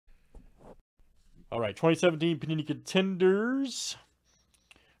All right, 2017 Panini Contenders.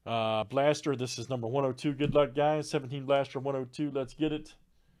 Blaster, this is number 102. Good luck, guys. 17 Blaster 102. Let's get it.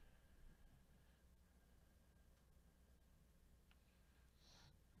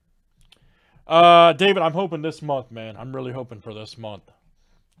 David, I'm hoping this month, man. I'm really hoping for this month.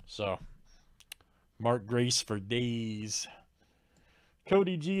 So, Mark Grace for days.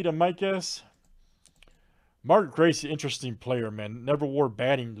 Cody G to Mike S. Mark Grace, interesting player, man. Never wore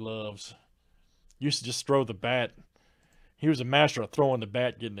batting gloves. Used to just throw the bat. He was a master of throwing the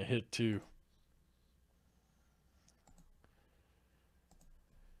bat, getting a hit, too.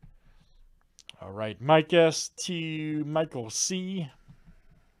 All right, Mike S to Michael C.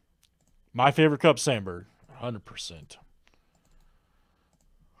 My favorite Cup, Sandberg. 100%.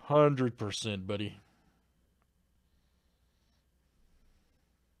 100%, buddy.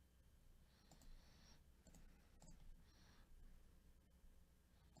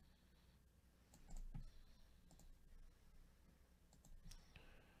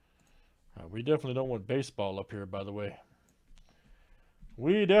 We definitely don't want baseball up here, by the way.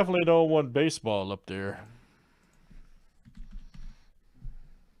 We definitely don't want baseball up there.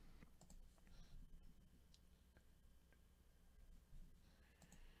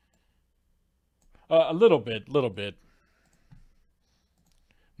 A little bit.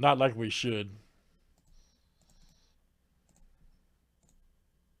 Not like we should.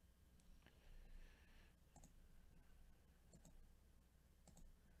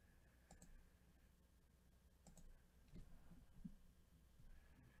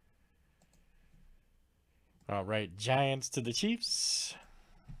 All right, Giants to the Chiefs.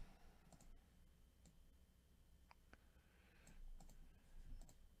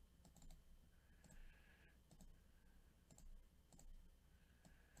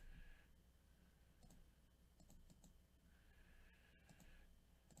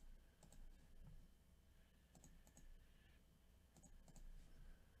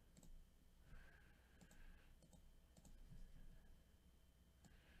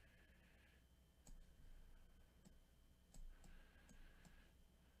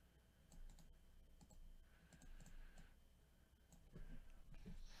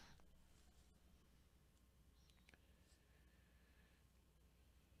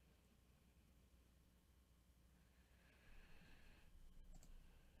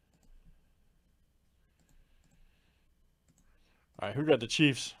 All right, who got the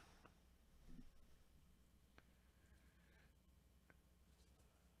Chiefs?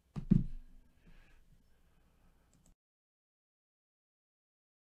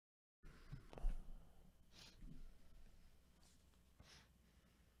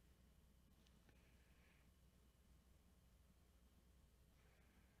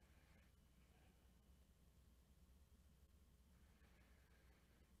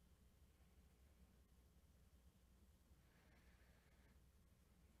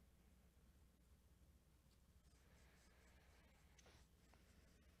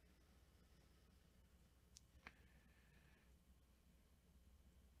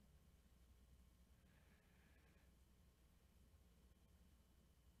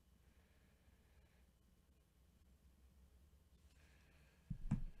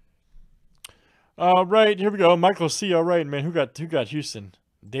 All right, here we go. Michael C. All right, man. Who got Houston?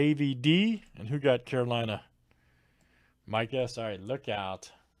 Davey D. And who got Carolina? Mike S. All right, look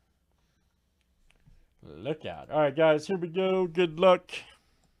out. Look out. All right, guys, here we go. Good luck.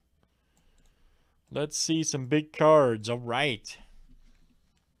 Let's see some big cards. All right.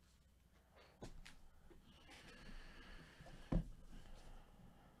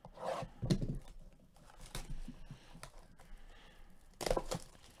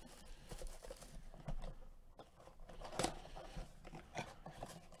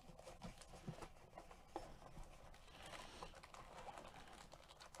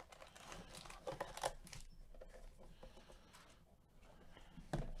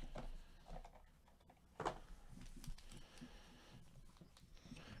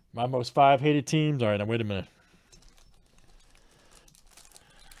 My most 5 hated teams. All right, now wait a minute.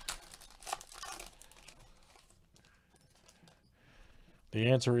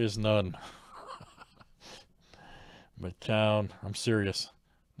 The answer is none. McCown, I'm serious.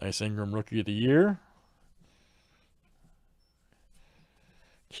 Nice Ingram Rookie of the Year.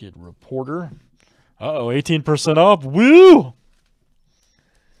 Kid Reporter. Uh-oh, 18% off. Woo!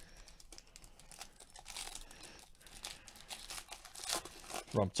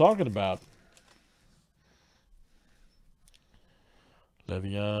 That's what I'm talking about.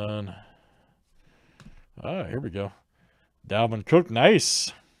 Le'Veon. Ah, here we go. Dalvin Cook,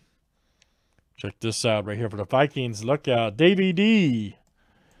 nice. Check this out right here for the Vikings. Look out. Davey D.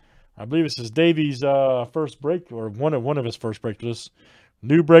 I believe this is Davey's first break, or one of his first breaks. This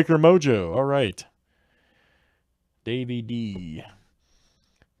New Breaker Mojo. All right. Davey D.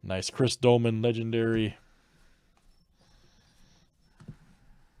 Nice Chris Dolman, legendary.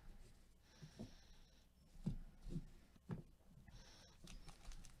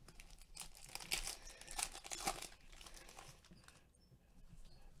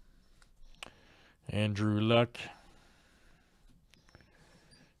 Andrew Luck.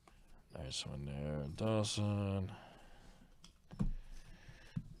 Nice one there. Dawson.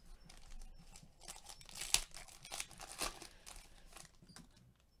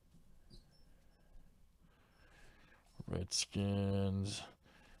 Redskins.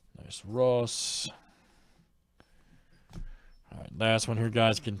 Nice Ross. All right, last one here,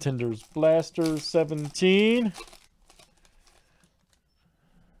 guys. Contenders Blasters 17.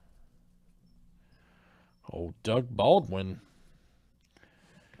 Oh, Doug Baldwin.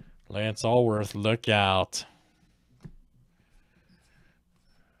 Lance Allworth, look out.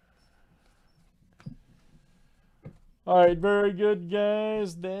 All right, very good,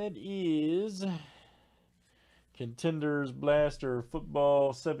 guys. That is Contenders Blaster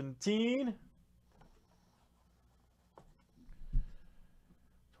Football 17.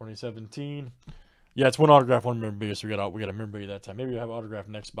 2017. Yeah, it's one autograph, one memorabilia, so we got a memorabilia that time. Maybe we'll have autograph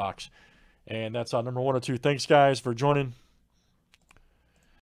next box. And that's number 102. Thanks, guys, for joining.